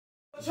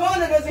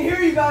Shauna doesn't hear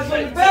you guys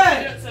on the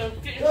bag.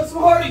 Throw some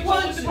harder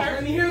punches.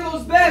 Let me hear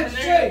those bags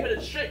shake. Put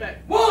it straight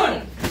back.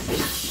 One.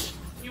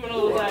 You want a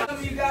little back. Some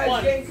of you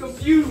guys getting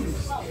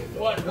confused.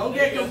 One. Don't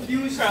get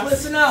confused. Just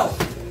listen out.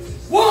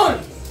 One.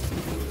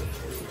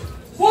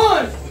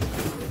 One.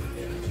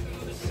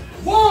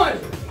 One.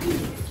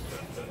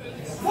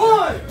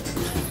 One.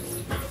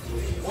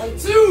 1,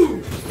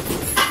 2.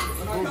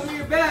 When I come to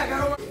your bag, I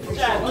don't want.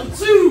 1,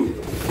 2.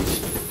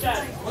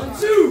 1,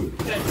 2.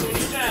 Okay, so when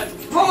you jab.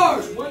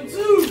 Hard. 1, 2.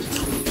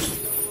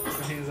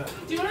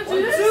 Do you want to do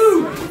this?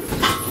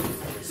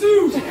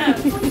 2. 2. Jab.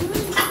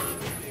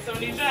 So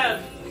when you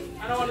jab,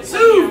 I don't want to see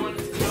you. I want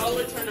to see you all the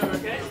way turned over,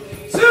 okay?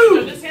 2.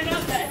 So this hand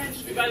up, that hand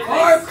should be by the face.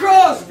 Hard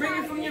cross. Bring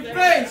it from your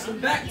face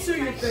and back to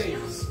your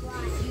face.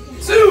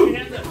 2. Your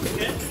hands up,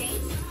 okay?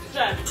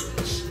 Jab.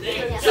 There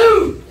you go.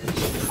 2.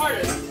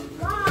 Harder.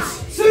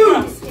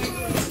 2.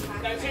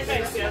 Back to your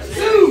face, yeah. 2.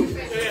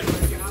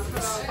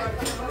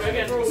 Go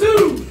again. Go again. 2.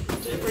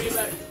 Just bring it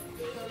back.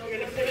 You're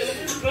going to pivot with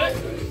your foot.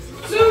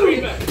 2. Bring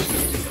it back.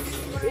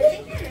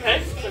 Okay,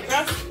 so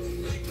cross.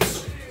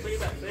 Bring it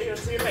back. There you go,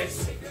 to your face.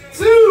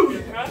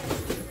 2. Cross.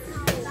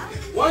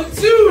 1, 2.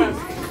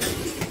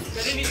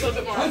 Then it needs a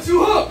little bit more. 1,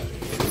 2 hook.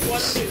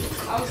 1, 2.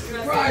 I was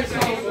surprised.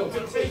 1,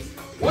 2.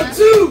 1,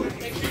 2.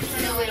 Make sure you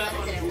turn over that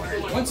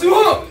one. 1, 2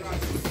 hook.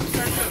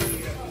 Turn over.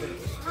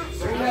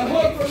 Bring that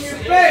hook from your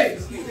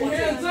face. Keep your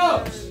hands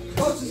up.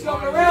 Coach is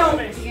coming around.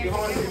 2.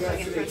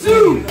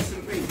 2.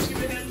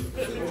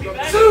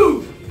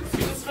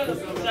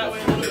 That way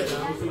a little bit.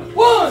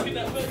 1. Scoot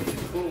that foot.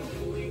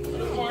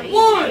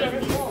 1.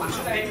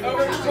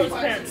 Over towards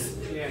parents.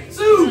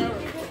 2.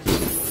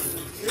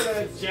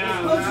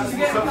 Punches are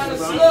getting kind of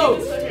slow.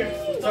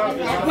 I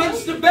punch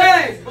the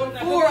bag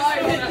before I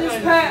hit this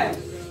pad.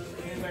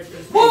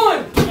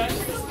 1.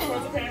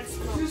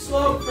 Too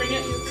slow. Bring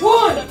it.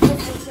 1.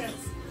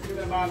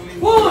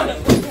 1.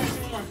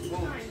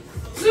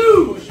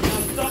 2.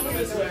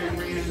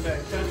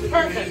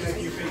 Perfect.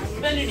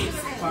 Bend your knees.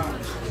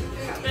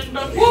 Bend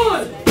both. 1.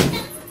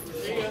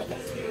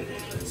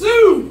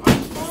 2.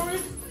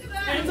 Forward.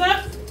 Hands up.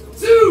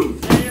 2.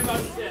 And you're about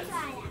to dance.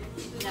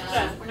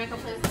 We're not going to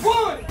play this. 1.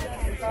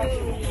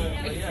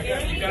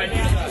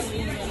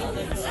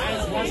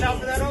 Watch out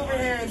for that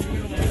overhand.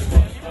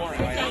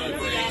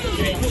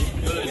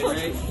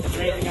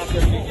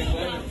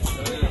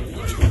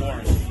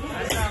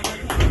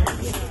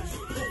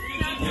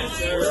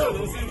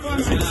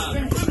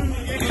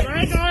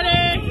 Right,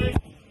 Jordan.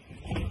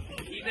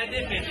 Keep that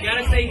distance. You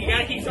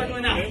gotta keep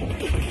circling out.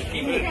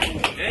 Keep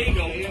moving. There you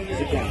go.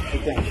 Sit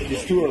down.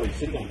 It's too early.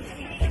 Sit down.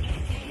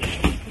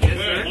 Yes,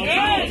 sir. Good,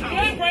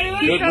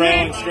 Braylon. Good,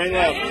 Brown. Straight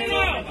up. You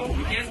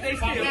can't stay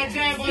still. That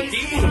jab, buddy.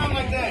 Keep Sit down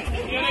like that. You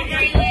gotta get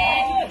the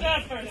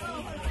jab first.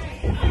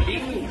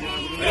 Keep moving.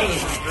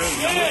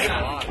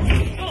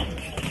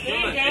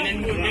 Good. And then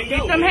move.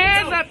 Get some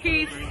hands up,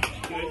 Keith.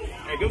 Good. All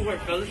right, good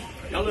work, fellas.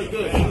 Y'all look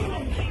good.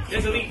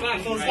 There's elite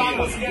boxing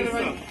right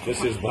here. This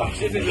is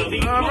boxing. This is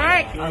elite All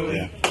right.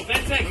 Yeah.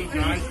 10 seconds,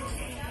 guys.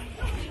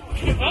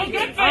 Oh,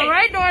 good fight. All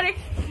right, Dordy.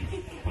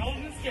 I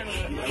wasn't scared of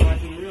that.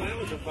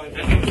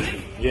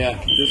 Yeah,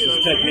 this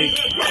is technique.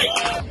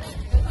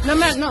 No,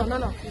 man,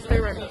 no. Stay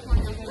ready.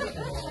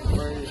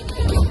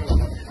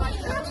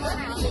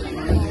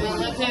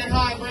 Left hand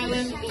high,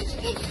 Braylon.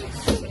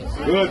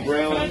 Good,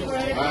 Braylon.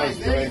 Nice,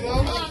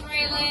 Braylon.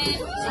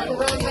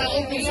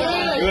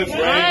 Good,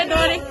 All right,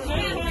 Dordy.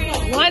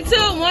 1, 2,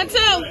 1, 2.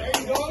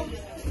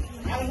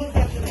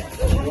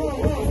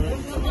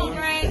 All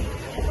right.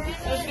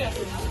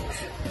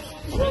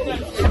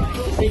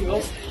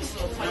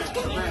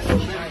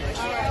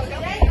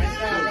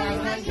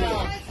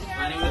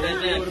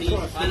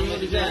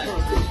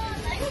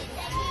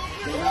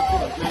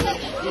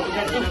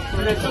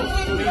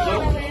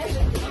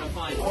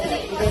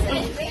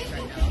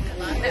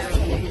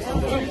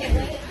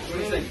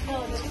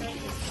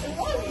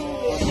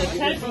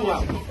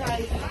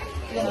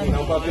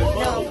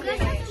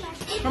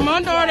 Come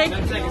on, Dordy.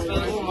 10 seconds,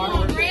 fellas.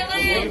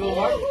 Really?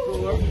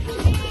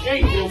 There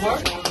you go,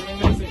 Mark.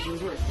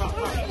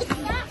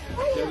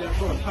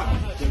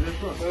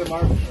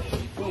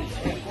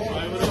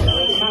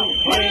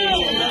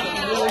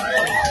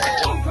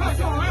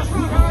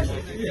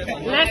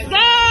 Let's go.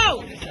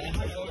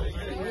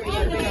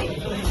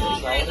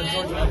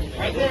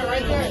 Right there.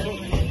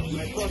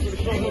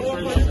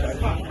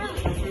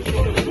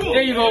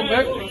 There you go,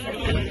 Beck. Come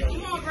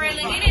on,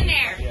 Braylon, get in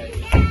there.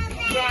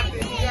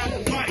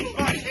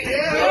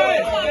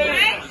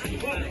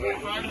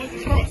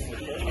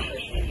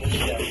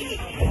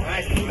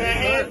 Nice. Keep that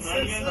hand.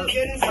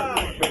 Get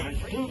inside.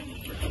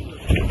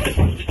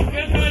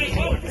 Good, buddy.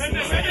 Oh, right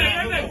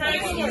back,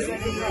 Bryce.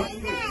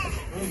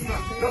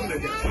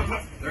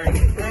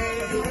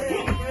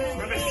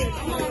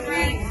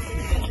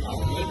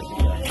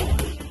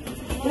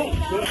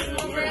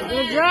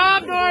 Good job,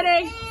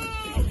 Dordy.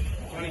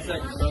 20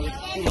 seconds, brother.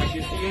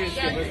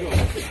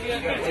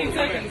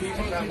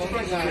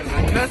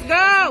 Let's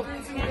go.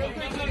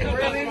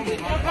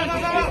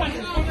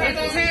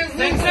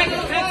 10 seconds. 10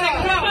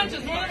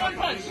 punches. More than one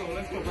punch.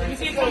 Let me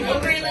see it go. Come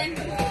on, Braylon.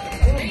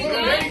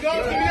 There you go.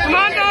 Come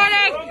on,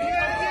 Dordy.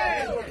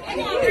 Come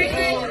on,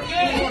 Braylon.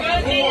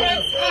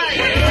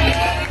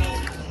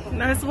 Good.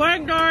 Nice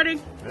work, Dordy.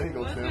 There you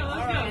go,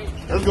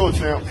 champ. Let's go,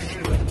 champ.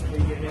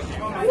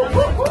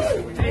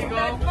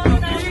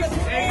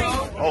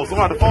 Oh,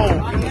 somebody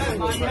phone.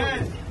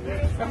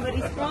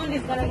 Somebody's phone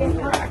is gonna get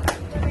cracked.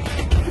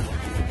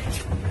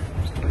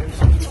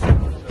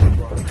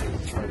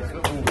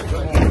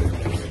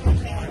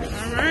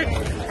 All right.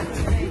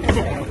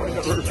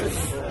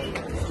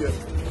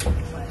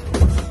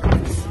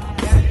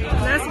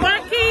 Let's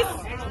work, Keith.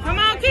 Come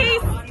on,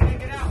 Keith.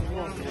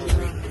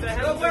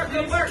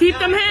 Good work. Keep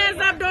them hands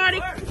up, Dordy.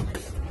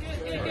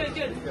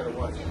 Good.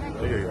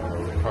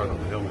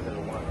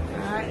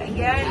 Alright,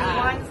 again,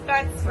 one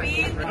start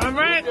speed. All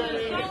right.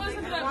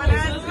 One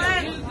hand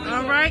left.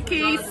 All right,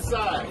 Keith.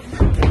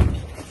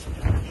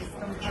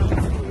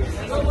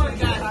 Good work,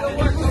 guys.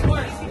 Good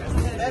work.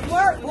 Let's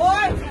work,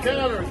 boy.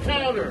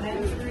 Counter.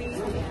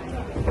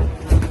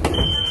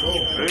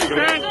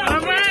 There you go.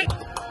 All right.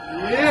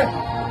 Yeah.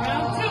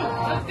 Round 2.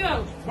 Let's go.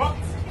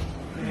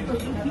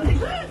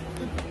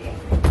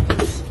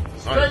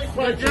 Straight punch.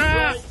 Good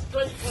job.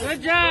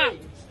 Good job.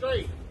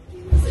 Straight.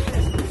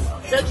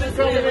 Catch him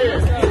coming in.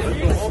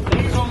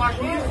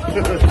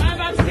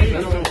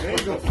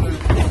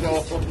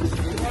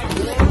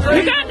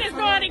 You got this,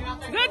 Dordy.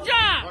 Good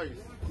job.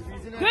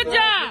 Good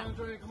job.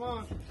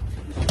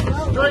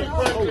 Straight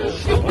punches.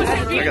 I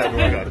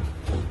got it.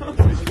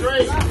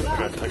 Straight. I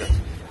got it.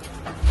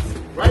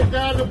 Right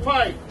down the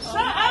pipe.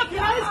 Shut up,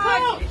 guys.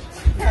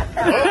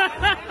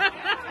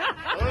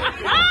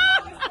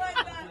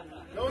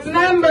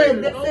 Remember,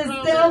 this is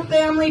still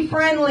family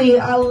friendly.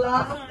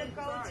 Allow the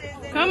coaches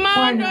in Come the on,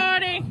 corner.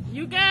 Dordy.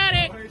 You got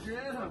it.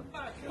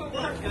 Come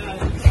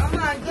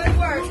on, good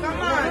work. Come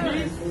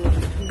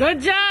on. Good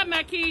job,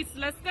 Mykese.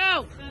 Let's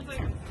go.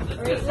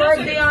 Great work,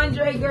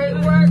 DeAndre. Great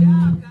work.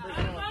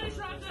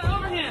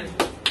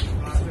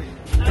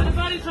 Now the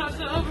body drops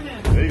to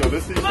overhand. There you go.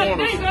 Let's see your corners.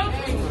 There you go.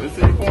 Let's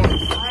see your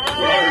corners.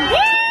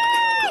 Woo!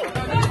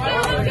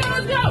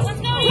 Let's go.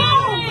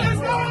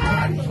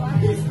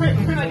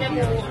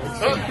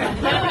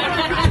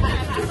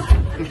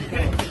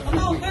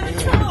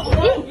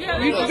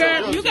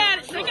 You got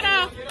it. Shake it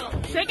off.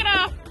 Shake it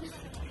off.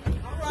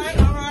 There you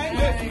go.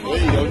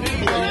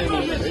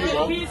 There you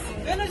go.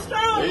 Finish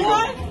strong, There you boy. go.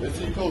 Let's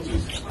see your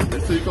coaches.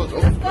 Let's see your coaches.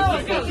 Oh,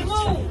 let's see your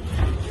coaches.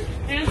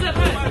 Hands up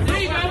high.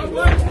 There you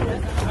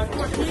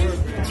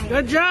go.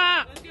 Good job.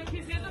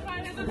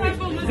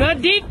 Good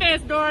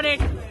defense, Dordy.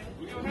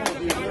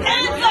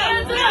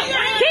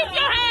 Keep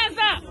your hands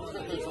up.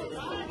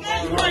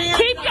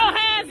 Keep your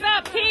hands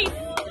up, Keith.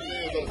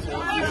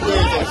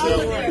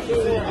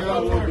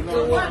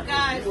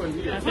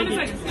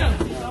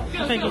 I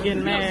think you're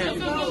getting mad.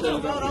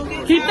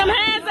 Keep them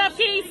hands up,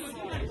 Keith.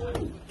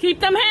 Keep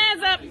them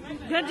hands up.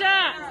 Good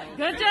job.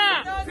 Good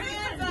job.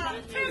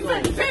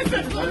 Let's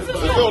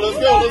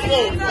go.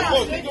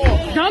 Keep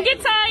going. Don't get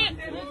tired.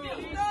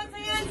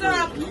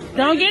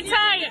 Don't get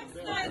tired.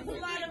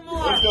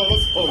 Let's go.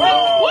 Woo!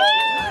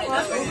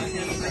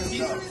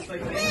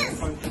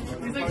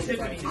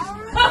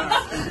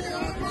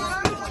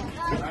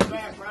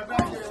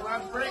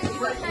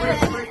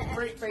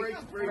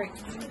 Break.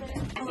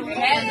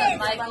 Hands up,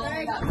 Michael.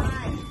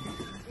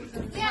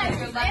 Yeah,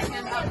 your left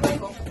hand up,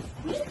 Michael.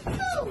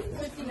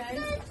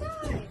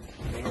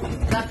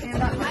 Left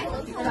hand up,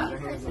 Michael. Keep it up.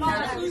 Now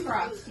let's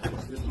cross.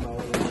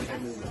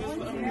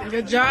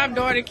 Good job,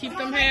 Dordy. Keep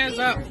them hands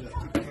up.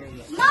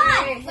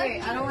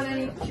 Wait, I don't want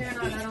any cheering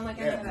on. I don't like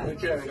any of that.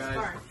 Good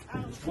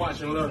guys.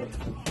 Watch and learn.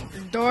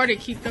 Dordy,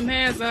 keep them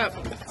hands up.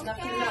 Left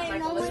hand up,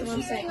 Michael. Listen to what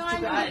I'm saying. Keep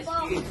your eyes.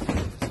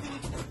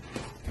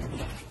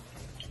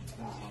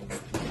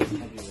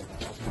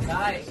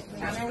 Guys,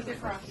 counter with your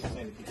cross.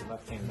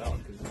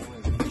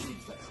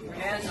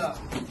 Hands up.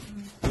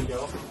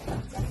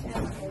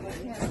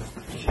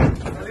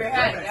 Over your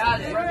head. Got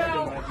it.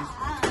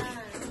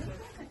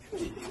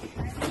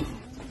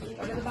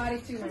 Over the body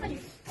too,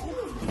 Mykese.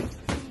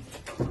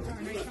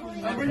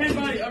 Overhand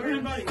body.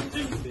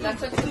 Left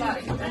hook to the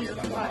body. Left hook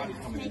to the body.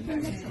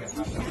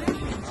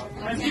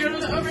 As you go to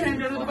the overhand,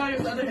 go to the body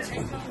with the other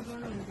hand.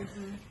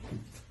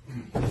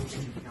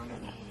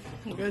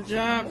 Good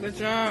job. Good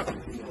job.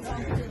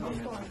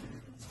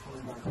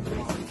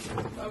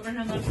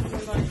 Overhand left to the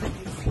body.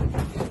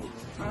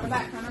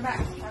 Counter back.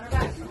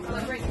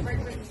 Break.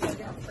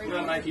 Good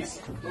on, Mykese.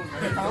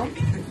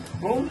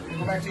 Boom.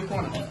 Go back to your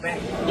corner. Bang.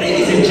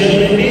 Ladies and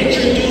gentlemen,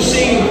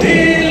 introducing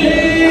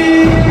Billy.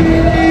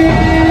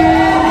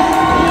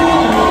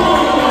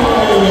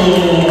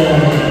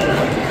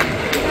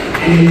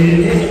 And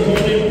his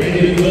opponent,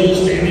 ready to go,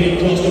 standing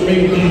across the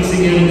ring,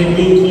 boxing out in the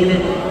blue corner,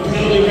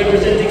 proudly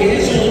representing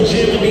his own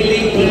gym of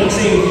elite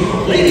boxing.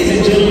 Ladies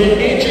and gentlemen,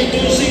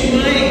 introducing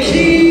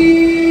Mykese.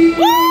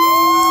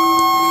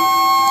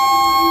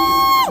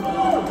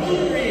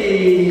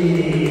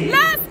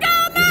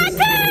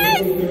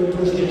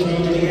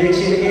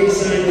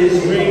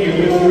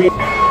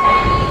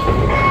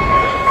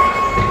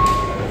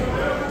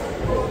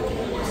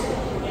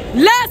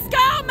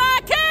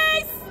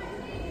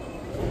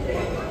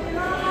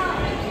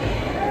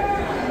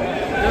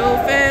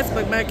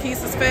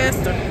 Mykese is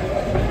faster.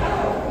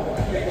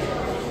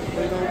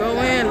 We're gonna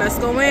go in. Let's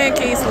go in,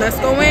 Keese. Let's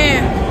go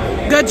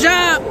in. Good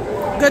job.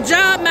 Good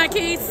job,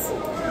 Mykese.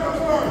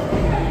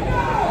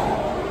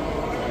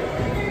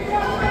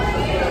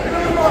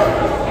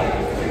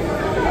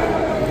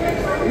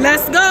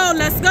 Let's go.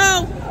 Let's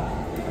go.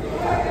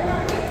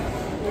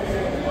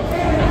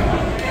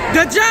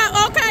 Good job.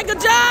 Okay,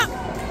 good job.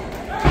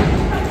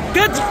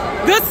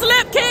 Good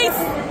slip, Keese.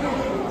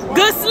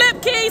 Good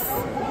slip, Keese.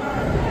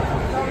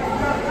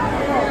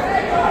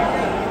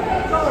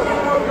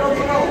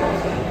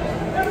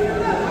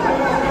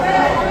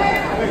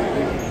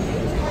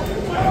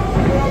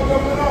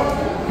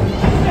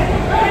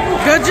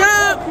 Good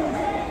job.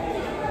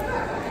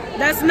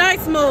 That's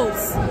nice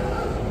moves.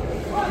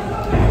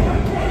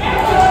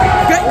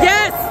 Good,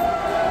 yes.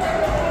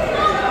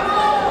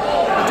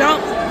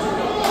 Don't.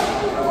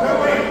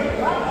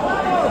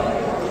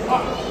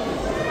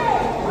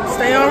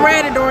 Stay on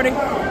ready, Doherty.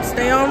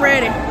 Stay on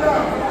ready.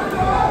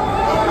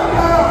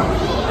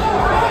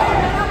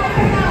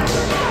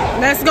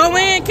 Let's go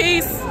in,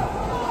 Keese.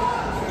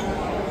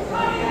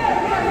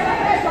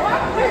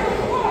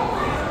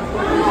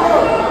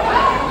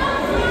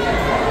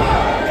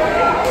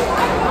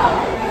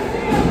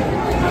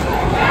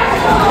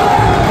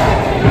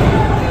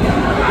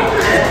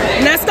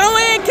 Let's go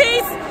in,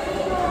 Keith.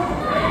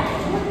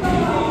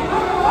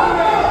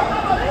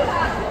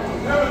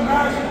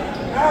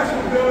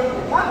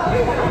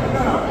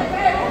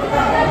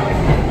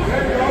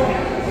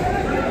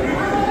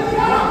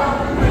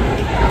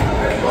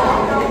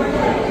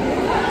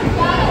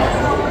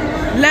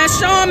 Let's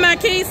show him,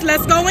 Mykese.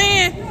 Let's go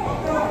in.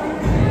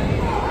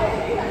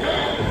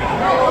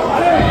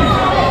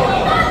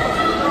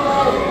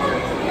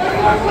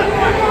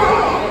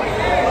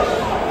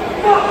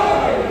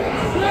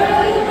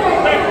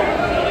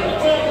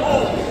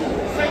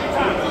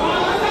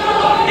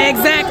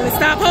 Exactly.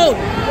 Stop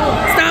holding.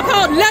 Stop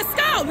holding. Let's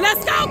go.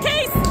 Let's go,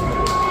 Keith.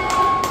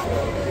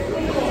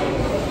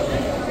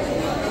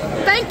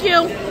 Thank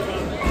you.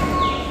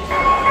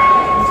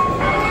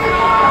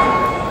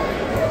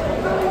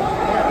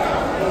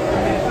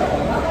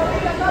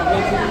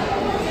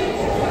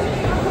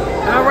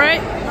 All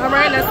right. All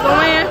right. Let's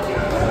go in.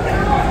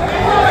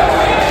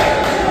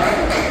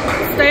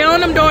 Stay on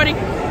them, Doherty.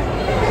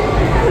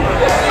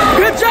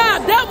 Good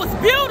job. That was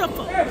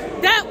beautiful.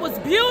 That was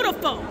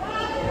beautiful.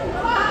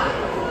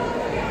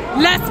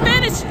 Let's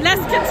finish.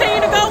 Let's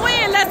continue to go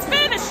in. Let's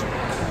finish.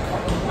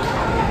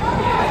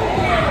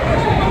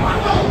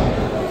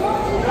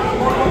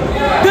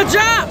 Good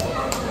job.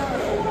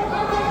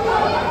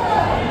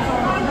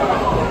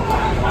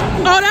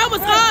 Oh, that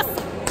was awesome.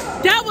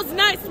 That was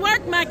nice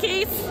work,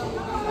 Mykese.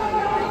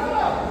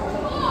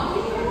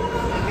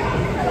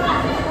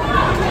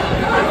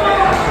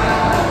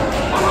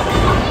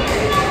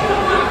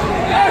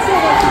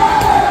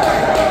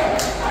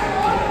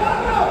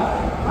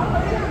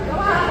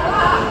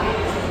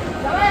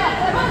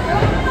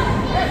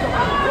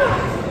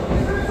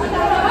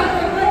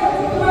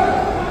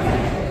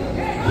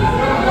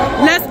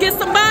 Let's get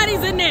some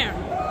bodies in there.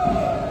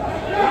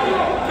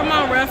 Come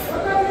on, ref.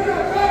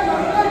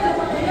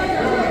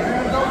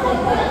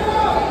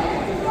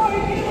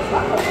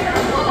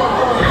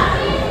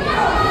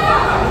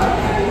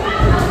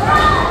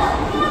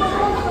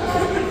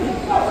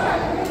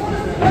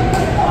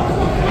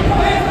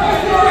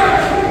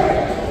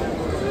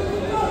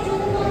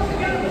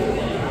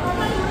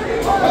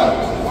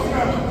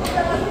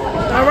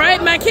 All right,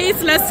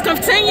 Mykese, let's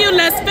continue.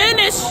 Let's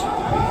finish.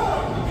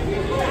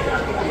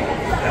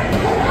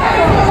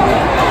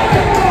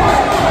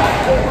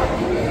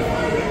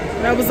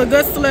 That was a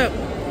good slip.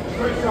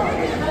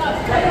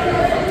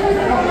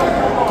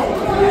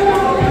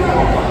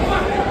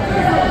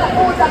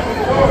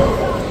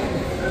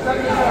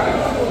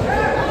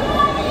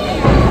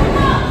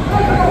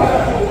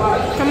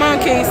 Come on,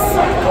 Keese.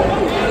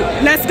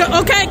 Let's go.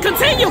 Okay,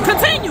 continue,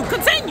 continue,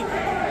 continue.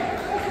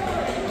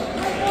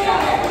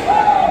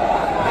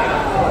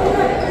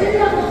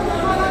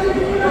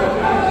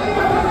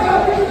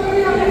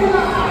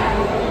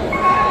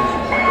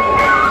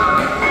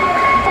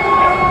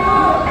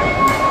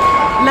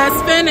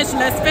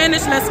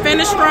 Let's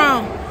finish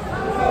strong.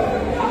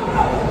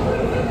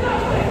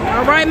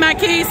 All right,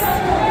 Mykese.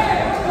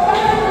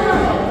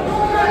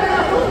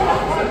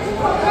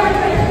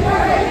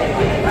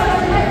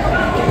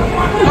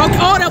 Okay.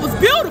 Oh, that was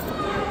beautiful.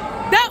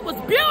 That was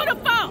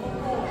beautiful.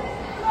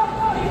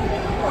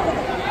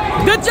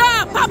 Good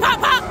job. Pop, pop,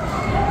 pop.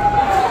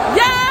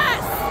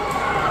 Yes.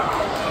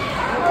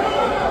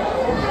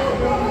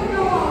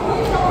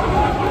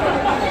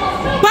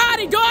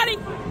 Body, Doherty.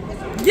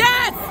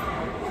 Yes.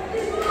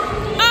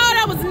 Oh,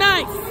 that was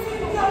nice.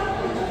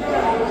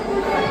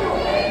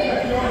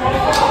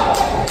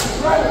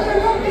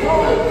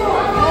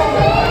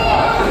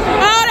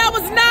 Oh, that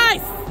was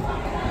nice.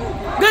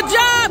 Good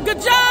job,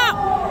 good job.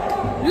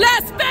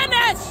 Let's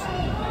finish.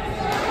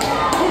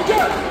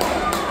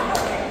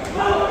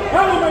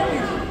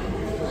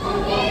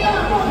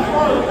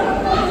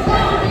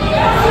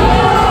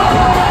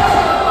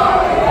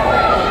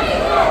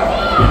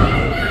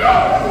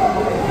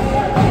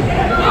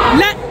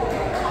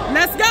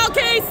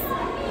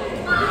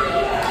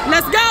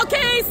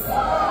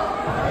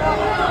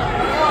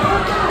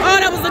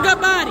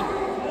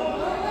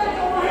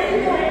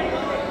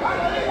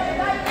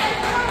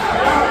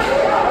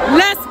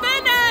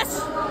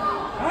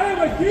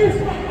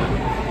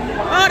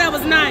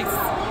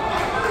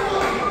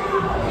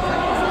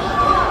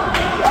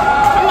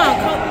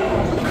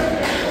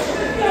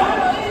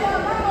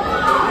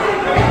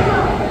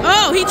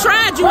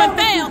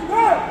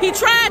 He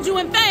tried you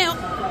and failed.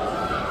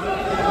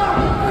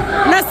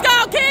 Let's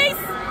go, Keith.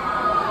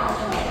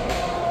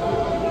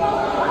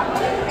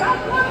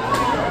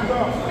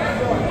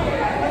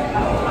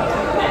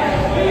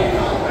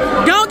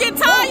 Don't get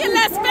tired.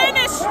 Let's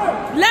finish.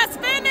 Let's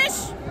finish.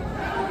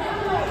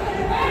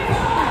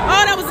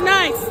 Oh, that was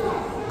nice.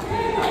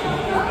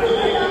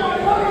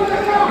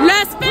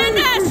 Let's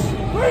finish.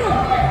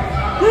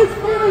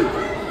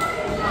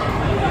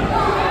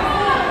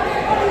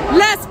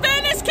 Let's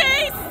finish,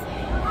 Keith.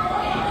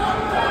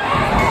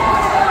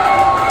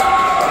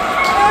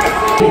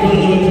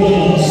 Round of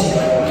applause.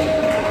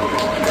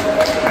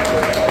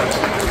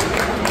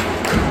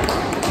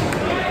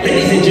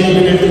 Ladies and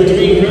gentlemen, after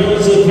 3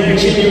 rounds of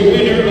action, your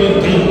winner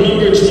of bout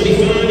number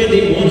 25 in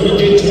the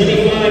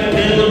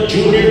 125-pound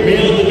junior